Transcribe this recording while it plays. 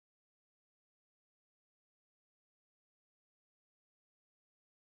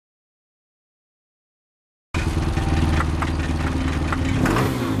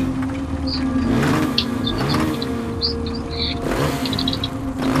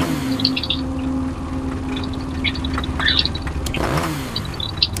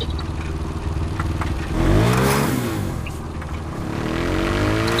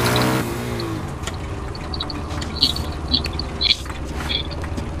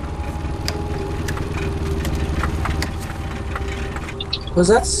Was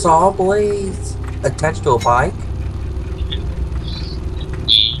that saw blades attached to a bike?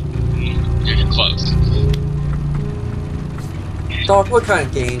 You're close. Dog, what kind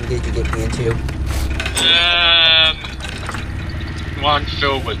of game did you get me into? One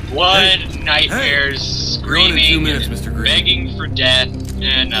filled with blood, nightmares, screaming, 2 minutes, Mr. Green. begging for death,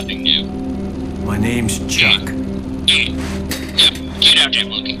 and nothing new. My name's Chuck. Get out there,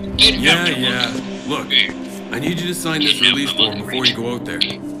 monkey. Get out there, monkey. Look, I need you to sign this release form before you go out there.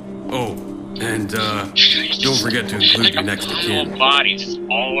 Oh, and don't forget to include your next of kin. Little bodies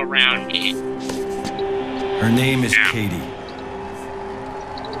all around me. Her name is Katie.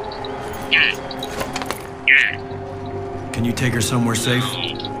 Can you take her somewhere safe?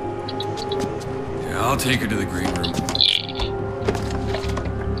 Yeah, I'll take her to the green room.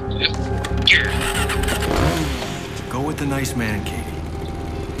 Go with the nice man, Katie.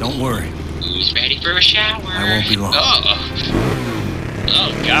 Don't worry. Who's ready for a shower? I won't be long.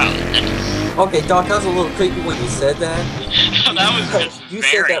 Oh God. Okay, Doc, that was a little creepy when you said that. That was just You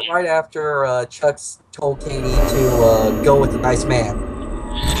said that right after Chuck's told Katie to go with the nice man.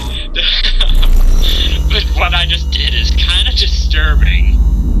 But what I just did is kind of disturbing.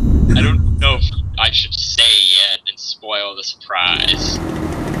 I don't know if I should say yet and spoil the surprise.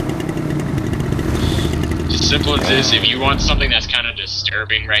 As simple as this, if you want something that's kind of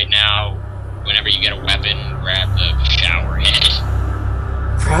disturbing right now, whenever you get a weapon, grab the shower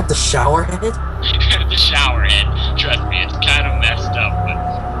head. Grab the shower head? The shower head. Trust me, it's kind of messed up, but...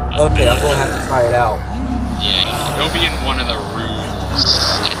 Okay, I'm gonna have to try it out. Yeah, go be in one of the rooms.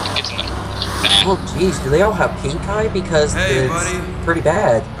 I think it's in the back. Oh, jeez, do they all have pink eye? Because Hey, it's buddy. pretty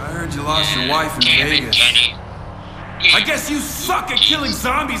bad. I heard you lost your wife in Damn Vegas. it, Kenny. I guess you suck at killing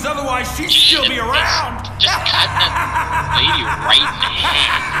zombies, otherwise she'd still be around! Just cut that lady right in the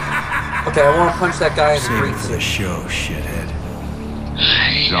head. Okay, I want to punch that guy in the Save it green for the suit. show, shithead.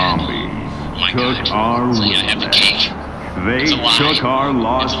 Zombies Oh my took God. our So yeah, I have the cake. They It's a lie. took our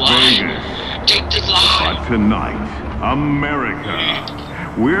Las It's a lie. Vegas. Take the lie. But tonight, America,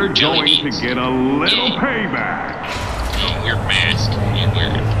 we're Jelly going to beans. get a little payback. Oh, weird mask. You're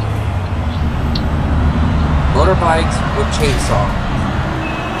weird. Motorbikes with chainsaw.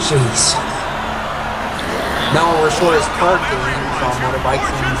 Jeez. Now we're short as card games on motorbikes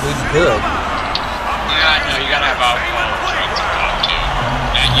and really good. Yeah, no, you gotta have alcohol and drugs to talk to.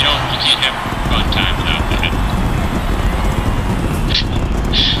 And you can't have fun time without that.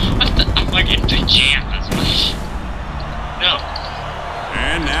 I'm like in pajamas. No.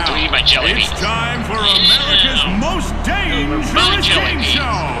 And now, Don't eat my jelly it's beans. time for America's most dangerous My jelly game beans. show.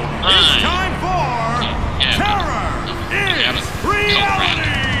 Mine. It's time for Yeah. Terror Yeah, is but- Reality.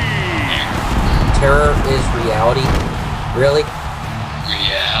 Terror is reality. Really?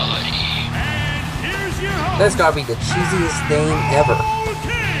 Reality. And here's your host, That's gotta be the cheesiest name ever.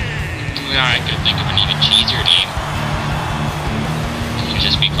 I could think of an even cheesier name. It could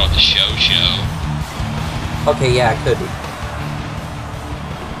just be called the Show Show. Okay, yeah, it could be.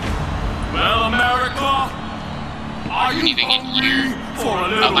 Well, America, are You even get here. for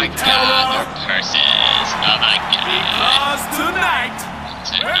a Oh my God, they're purses. Oh my God. Because tonight,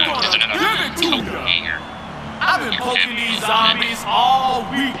 There's another give it to coat ya. hanger. I've been poking these zombies all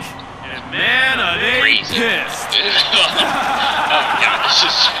week, and man, are they Crazy. pissed. Oh God, this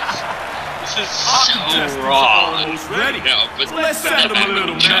is so wrong. Almost ready. No, but Let's send them a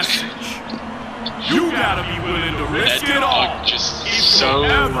little message. You gotta be willing to risk it all. Just If so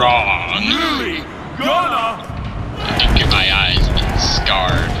you're ever wrong. Really gonna. I think my eyes have been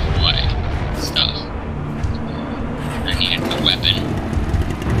scarred for like stuff. I need a weapon.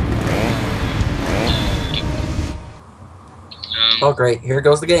 Oh, great. Here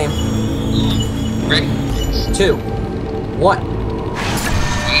goes the game. Great. 2, 1. No,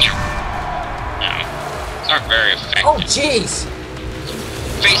 these aren't very effective. Oh, jeez.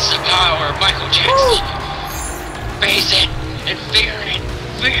 Face the power, Michael Jackson. Face it and fear it.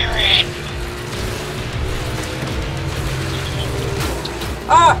 Fear it.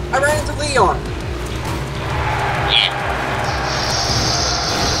 Ah, I ran into Leon.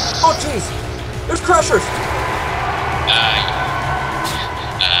 Oh, jeez. There's crushers.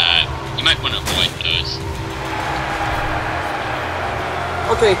 You might want to avoid those.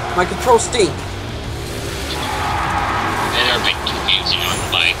 Okay, my controls stink. They're a bit confusing on the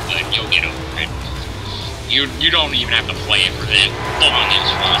bike, but you'll get over it. You don't even have to play it for that long as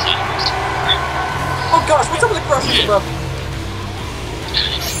far as that goes. Oh gosh, what's up with the crushers, bro?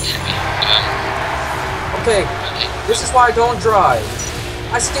 Okay, this is why I don't drive.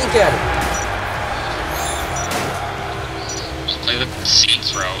 I stink at it. Just play the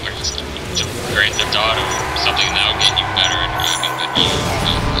Saints Row or Grand Theft Auto or something that'll get you better at driving, but you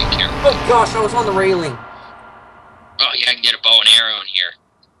don't really care. Oh gosh, I was on the railing. Oh yeah, I can get a bow and arrow in here.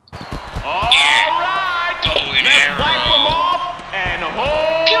 Alright! Bow and Let's wipe them arrow. off and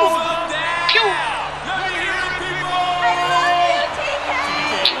hold Pew! them down! Pew! Let me hear it, people!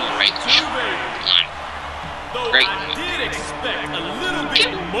 Alright, come on. Though Great. I did expect a little bit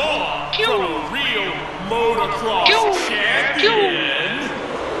Pew! more Pew! from a real motocross Pew! champion.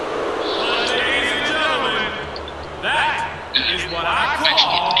 But ladies and gentlemen, that is what I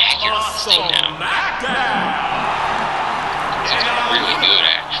call a smackdown. And our Really winner good,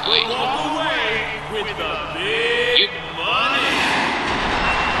 actually. will walk away with the big money.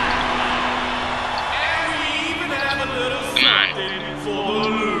 And we even have a little Come on. something for the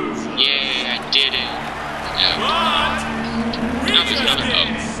loser. Yeah, I did it. But we No, there's just another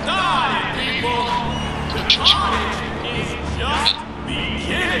getting started, people. The carnage is just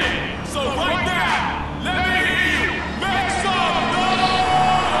beginning. So right now, let me hear you make some noise.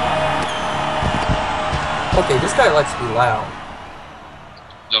 Okay, this guy likes to be loud.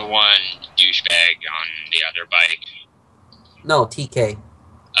 The one douchebag on the other bike. No, TK.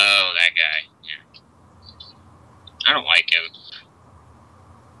 Oh, that guy. Yeah. I don't like him.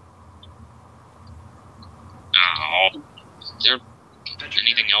 Oh. Is there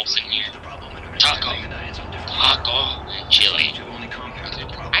anything else in here? Taco. Taco and chili.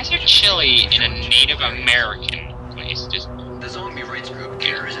 Why is there chili in a Native American place? Just The zombie rights group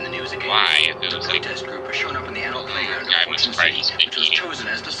CARE is in the news again. why? If it The was like protest group has shown up in the adult playground guy of must Fortune probably City, just which was been chosen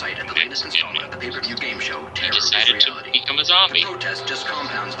as the site of the latest installment of the pay-per-view game show Terror is decided to Reality. become a The zombie. protest just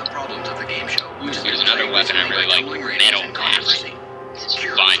compounds the problems of the game show, which is Here's another weapon I really like. Metal controversy. This is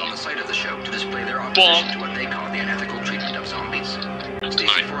CARE was on fun. the site of the show to display their opposition to what they call the unethical treatment of zombies. Stacey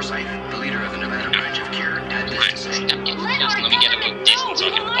Fine. Forsyth, the leader of the Nevada branch of CARE, had this to say. Stop getting Let close. our Let me get a little government distance so I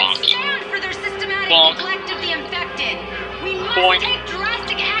know can we will bonk not you. stand for their systematic Bonk. neglect of the infected. We must Boink. take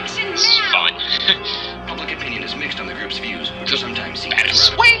drastic action This is now. fun. Public opinion is mixed on the group's views, which are sometimes seen That as is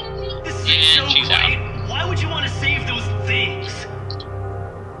radical. sweet. This is And so she's great. out. Why would you want to save those things?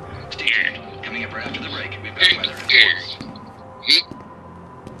 Stay tuned. Coming up right after the break, we've got weather and sports.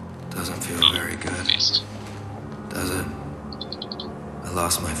 Doesn't feel very good, Missed. does it? I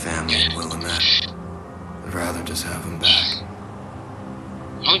lost my family and Will and Matt. I'd rather just have them back.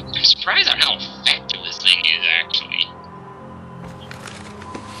 I'm surprised on how effective this thing is, actually.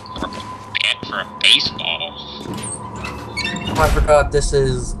 For a bat for a baseball. Oh, I forgot this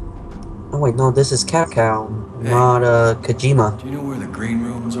is... Oh wait, no, this is Capcom, not Kojima. Do you know where the green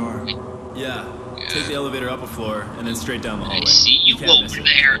rooms are? Yeah. Take the elevator up a floor and then straight down the hallway. I see you can't miss over it.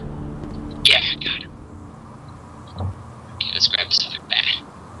 there. Yeah, got him. Okay, let's grab this other bat.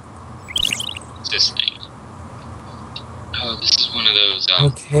 What's this thing? Oh, this is one of those,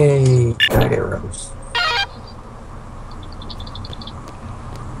 Okay, arrows.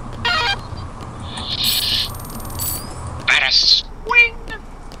 bata swing!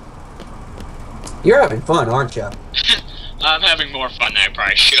 You're having fun, aren't you? I'm having more fun than I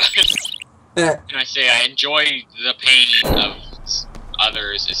probably should. And I say I enjoy the pain of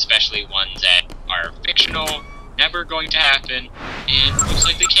others, especially ones that are fictional, never going to happen, and looks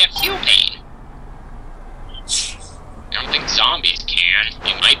like they can't feel pain. I don't think zombies can.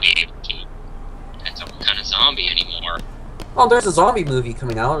 They might be able to. Depends on what kind of zombie anymore. Oh, there's a zombie movie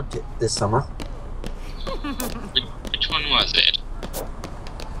coming out this summer. Which one was it?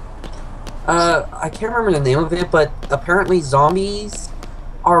 I can't remember the name of it, but apparently zombies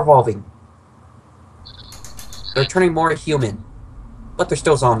are evolving. They're turning more human, but they're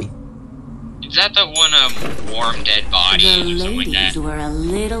still zombie. Is that the one warm dead body The or something like ladies that? were a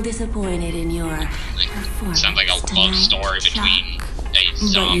little disappointed in your performance Sounds like a love tonight, story between Chuck. a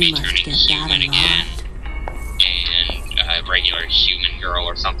zombie must turning get that human again and a regular human girl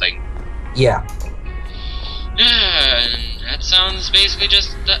or something. Yeah. That sounds basically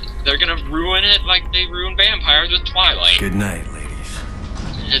just that they're gonna ruin it like they ruined vampires with Twilight. Good night, ladies.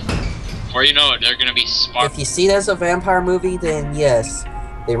 Before you know it, they're gonna be If you see it as a vampire movie, then yes,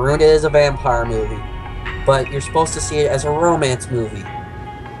 they ruined it as a vampire movie. But you're supposed to see it as a romance movie.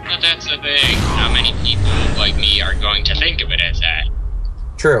 But that's the thing. Not many people like me are going to think of it as that.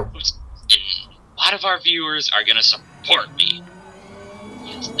 True. And a lot of our viewers are gonna support me.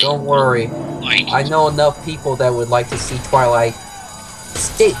 Don't worry. I know enough people that would like to see Twilight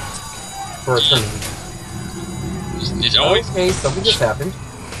staked for eternity. It's always Okay, something just happened.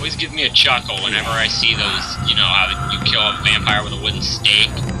 always gives me a chuckle whenever I see those, you know, how you kill a vampire with a wooden stake.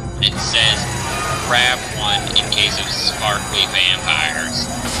 And it says, grab one in case of sparkly vampires.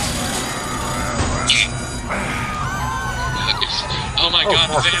 Oh my god,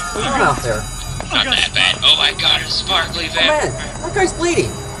 gosh, a what's going vampire. on out there? Not that bad. Oh my god, a sparkly Oh vampire. man, that guy's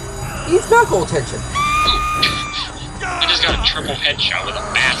bleeding. He needs medical attention. I just got a triple headshot with a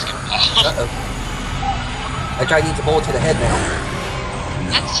basketball. Uh-oh. That guy needs a bullet to the head now.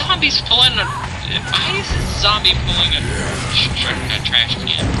 That zombie's pulling a... Why is this zombie pulling a trash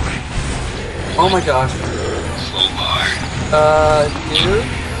can? Oh my gosh. Crowbar. Dude,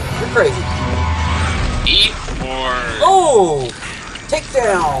 you're crazy. Eat or... Oh!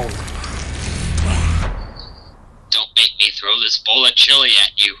 Takedown! Don't make me throw this bowl of chili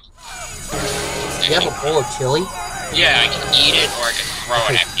at you. You have a bowl of chili? Yeah, I can eat it or I can throw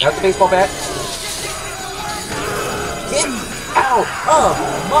it at you. That's the baseball bat. Get out of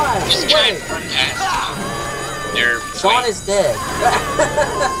my Just try way! and run past them. They're... Sean is dead.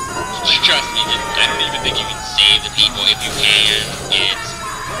 Trust me, I don't even think you can save the people. If you can, it's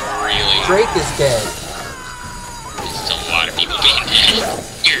really... Drake is dead. There's still a lot of people being dead.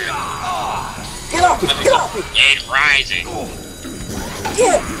 Get off me! Get off me! It's rising.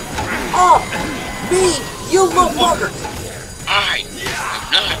 Get off me, you little bugger! I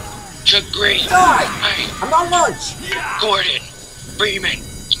am not Green. Die! I'm on lunch! Gordon. Freeman.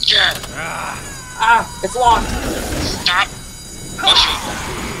 Jeff. It's locked. Stop pushing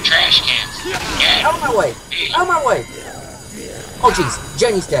trash cans. Get Out of my way! Out of my way! Oh jeez,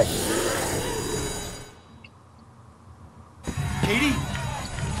 Jenny's dead. Katie?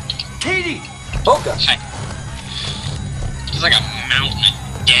 Katie! Oh gosh. There's like a mountain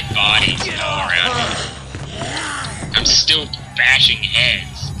of dead bodies all around me. I'm still bashing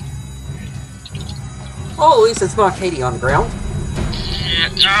heads. Oh, at least it's not Katie on the ground.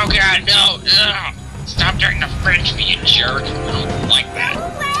 Oh god, no! Stop doing the French me, you jerk. I don't like that.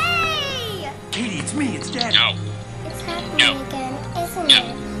 Hooray! Katie, it's me, it's Daddy. No. It's happening No. again, isn't No.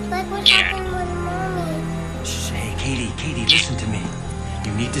 it? Like what Yeah. happened with Mommy. Shh, hey, Katie, listen to me.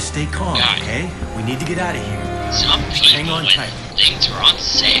 You need to stay calm, God. okay? We need to get out of here. Some people, Hang on when tight. things are on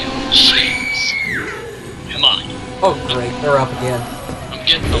sale, jeez. Come on. Oh great, they're up again. I'm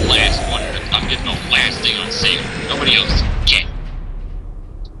getting the last one. I'm getting the last thing on sale. Nobody else can get.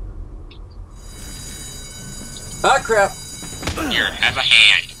 Ah crap. Here, have a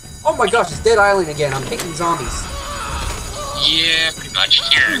hand. Oh my gosh, it's Dead Island again. I'm picking zombies. Yeah, pretty much.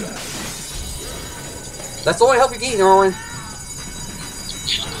 Here. That's the only help you're getting, Norman.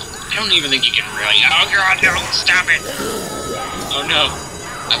 I don't even think you can really. Oh god, no! Stop it! Oh no.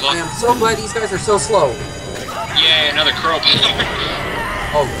 I am so glad these guys are so slow. Yeah, another crow power.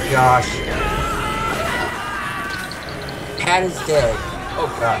 Oh gosh. Pat is dead. Oh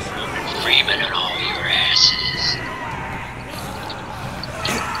gosh. Freeman and all your asses.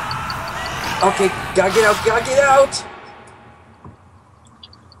 Okay, gotta get out, gotta get out!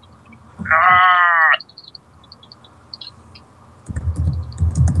 Ah!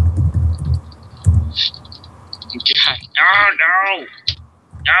 God. Oh no!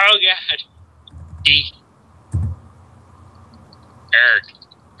 Oh god! D.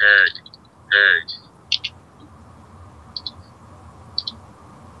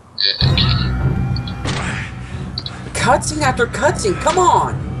 Cutscene after cutscene, come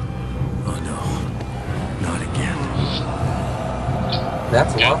on! Oh no, not again.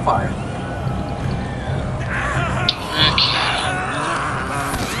 That's a lot of fire.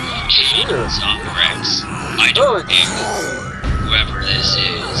 Rex. I don't care. Whoever this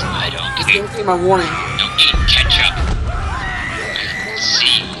is, I don't Just care. gave me my warning. Don't eat ketchup.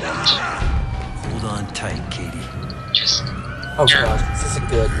 See. Hold on tight, Katie. Just. Oh gosh, this isn't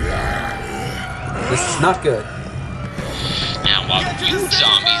good. This is not good. Now, while you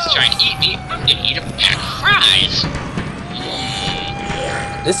zombies trying to eat me, I'm gonna eat a pack of fries.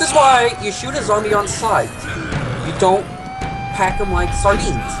 This is why you shoot a zombie on sight. You don't pack them like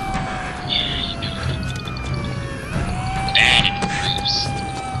sardines. Bad and gross.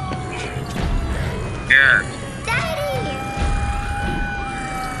 Here.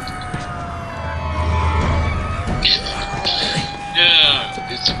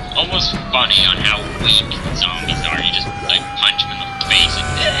 It's almost funny on how weak zombies are. You just like punch them in the face and.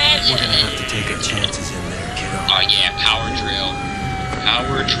 We're gonna have to take our chances in there, kiddo. Oh yeah, power drill.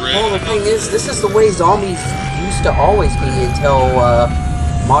 Power drill. Well, the thing is, this is the way zombies used to always be until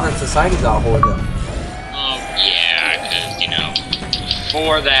modern society got hold of them. Oh yeah, because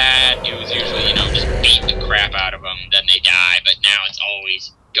before that it was usually just beat the crap out of them, then they die. But now it's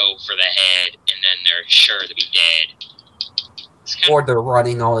always go for the head, and then they're sure to be dead. Or they're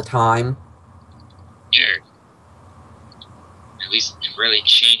running all the time. Sure. At least it really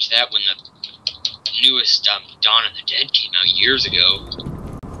changed that when the newest Dawn of the Dead came out years ago.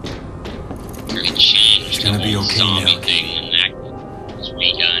 Really changed the whole zombie thing when that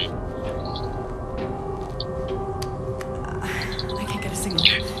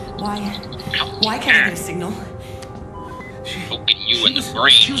Why can't I get a signal? Poking you in the brain.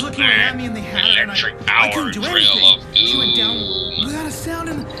 She was looking at me and they had her, and I couldn't do anything. She went down without a sound,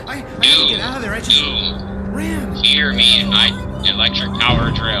 and I had to get out of there. I just ran. Hear me, electric power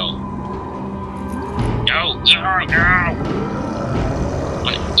drill. No.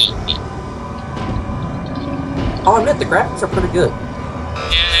 I'll admit, the graphics are pretty good.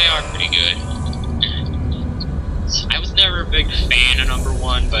 Yeah, they are pretty good. I was never a big fan of number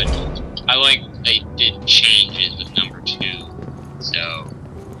 1, but I like they did changes with number 2, so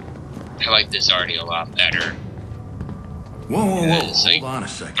I like this already a lot better. Whoa, hold on a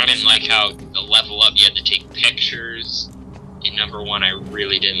second. I didn't like how the level up, you had to take pictures. In number 1, I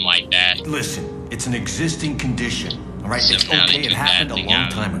really didn't like that. Listen, it's an existing condition. All right, So it's now they okay. It took happened that a thing long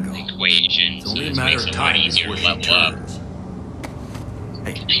out time of ago. the equation, It's so only a this matter makes of it a time lot easier before to she level up. turns.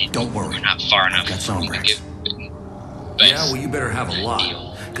 Hey, don't worry. We're not far enough. I've got some for me to Rex. give- Yeah, well, you better have a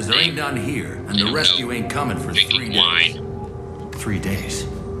lot, because there ain't none here, and the rescue ain't coming for 3 days. 3 days.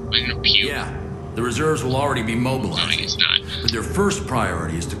 I'm gonna puke. Yeah, the reserves will already be No, I mobilized. guess not. But their first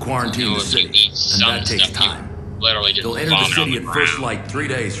priority is to quarantine You know, the if you city, eat and some that takes stuff, you time. literally just They'll enter the vomit on city the at first ground. light 3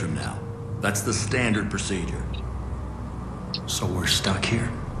 days from now. That's the standard procedure. So we're stuck here?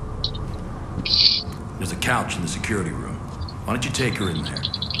 There's a couch in the security room. Why don't you take her in there?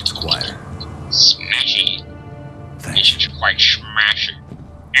 It's quieter. Smashy. Thanks. It's quite smashy.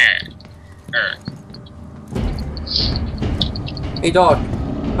 Hey, dog.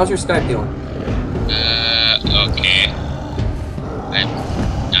 How's your Skype doing? Okay. I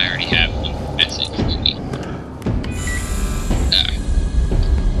already have a message for me.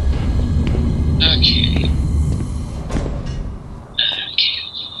 Okay.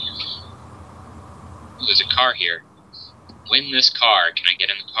 Ooh, there's a car here. Win this car. Can I get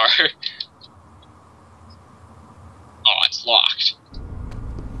in the car? Oh, it's locked.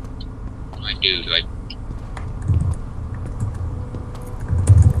 What do I do? Do I...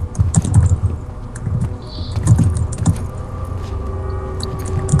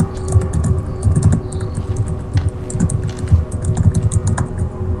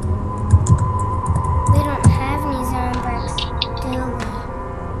 We don't have any Zornbergs, do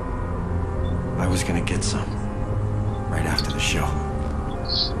we? I was gonna get some. Right after the show.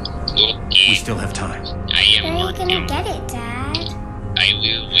 Okay. We still have time. I am Where are you working. gonna get it, Dad? I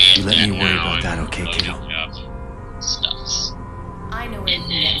will win. You let me worry now. about that, okay, I'm kiddo? loading up stuffs. I know where you And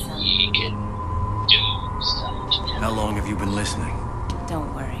can get then some. we can do stuff together. How long have you been listening?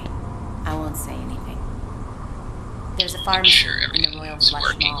 Don't worry. I won't say anything. There's a I'm pharmacy sure in the Royal everything's Flush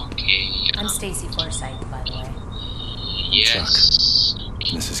working Mall. okay. I'm Stacy Forsythe, by the way. Yes.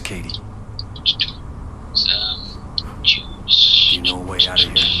 This is Katie. Some juice. Do you know a way out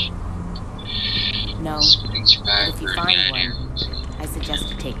of here? No, Spring but survivor. if you find one, I suggest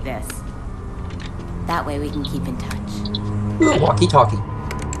you take this. That way we can keep in touch. Ooh, walkie-talkie.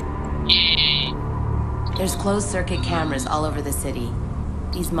 There's closed-circuit cameras all over the city.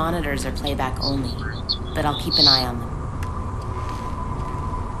 These monitors are playback only, but I'll keep an eye on them.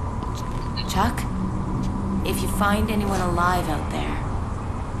 Chuck, if you find anyone alive out there...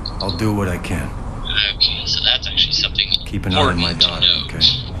 I'll do what I can. Okay, so that's actually something Keep an eye on my important to daughter, know. okay?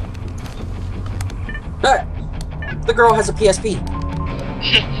 Hey, the girl has a PSP.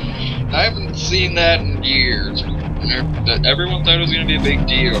 I haven't seen that in years. Everyone thought it was going to be a big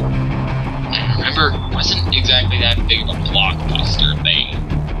deal. I remember it wasn't exactly that big of a blockbuster thing.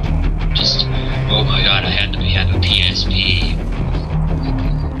 Just, oh my god, I had a PSP.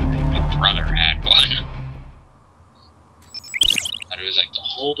 My brother had one. But it was like the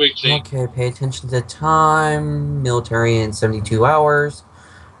whole big thing. Okay, pay attention to the time. Military in 72 hours.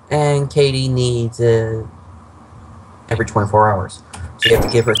 And Katie needs every 24 hours. So you have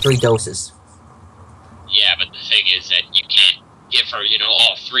to give her 3 doses. Yeah, but the thing is that you can't give her,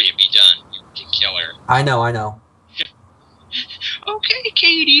 all 3 and be done. You can kill her. I know. Okay,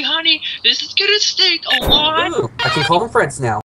 Katie, honey, this is gonna stink a lot. Ooh, I can call them friends now.